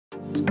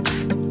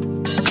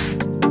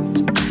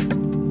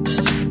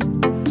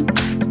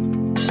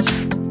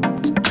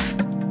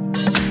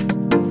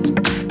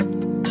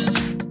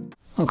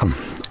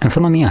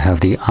front of me I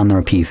have the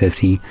Honor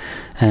P50,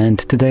 and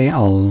today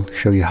I'll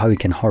show you how you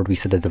can hard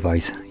reset the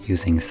device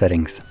using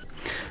settings.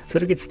 So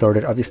to get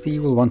started, obviously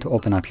you will want to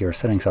open up your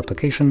settings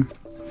application.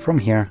 From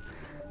here,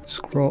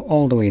 scroll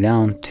all the way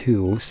down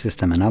to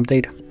System and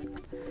Update,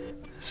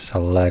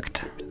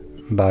 select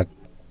back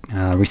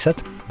Reset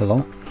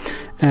below,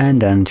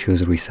 and then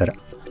choose Reset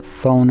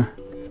Phone.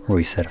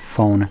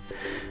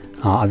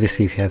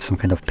 Obviously if you have some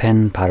kind of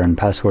PIN, pattern,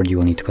 password, you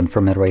will need to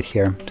confirm it right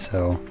here.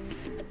 So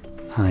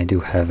I do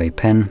have a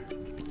PIN,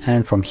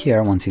 and from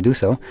here, once you do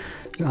so,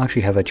 you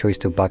actually have a choice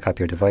to back up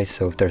your device.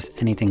 So if there's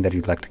anything that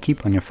you'd like to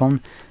keep on your phone,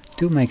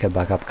 do make a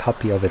backup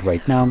copy of it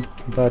right now,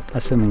 but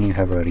assuming you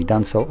have already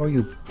done so or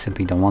you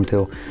simply don't want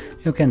to,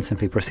 you can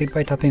simply proceed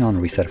by tapping on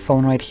Reset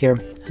Phone right here,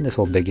 and this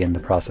will begin the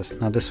process.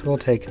 Now this will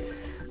take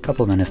a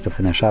couple minutes to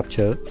finish up,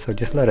 so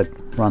just let it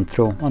run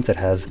through. Once it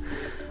has,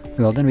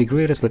 we will then be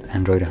greeted with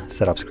Android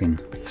setup screen.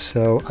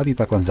 So I'll be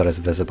back once that is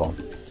visible.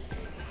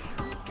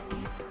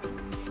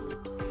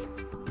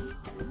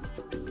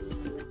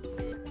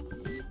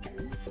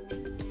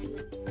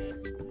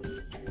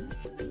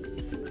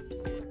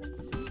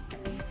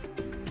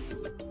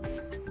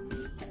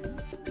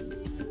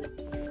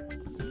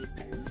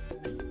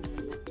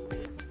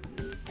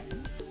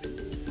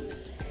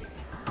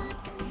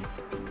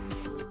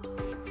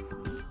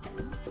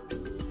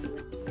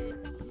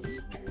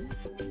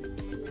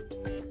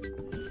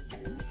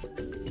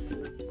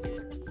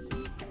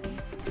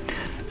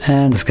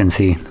 And as you can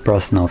see, the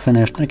process is now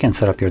finished, and you can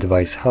set up your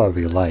device however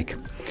you like.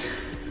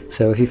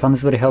 So if you found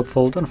this very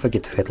helpful, don't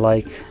forget to hit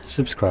like,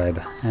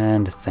 subscribe,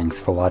 and thanks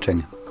for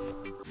watching.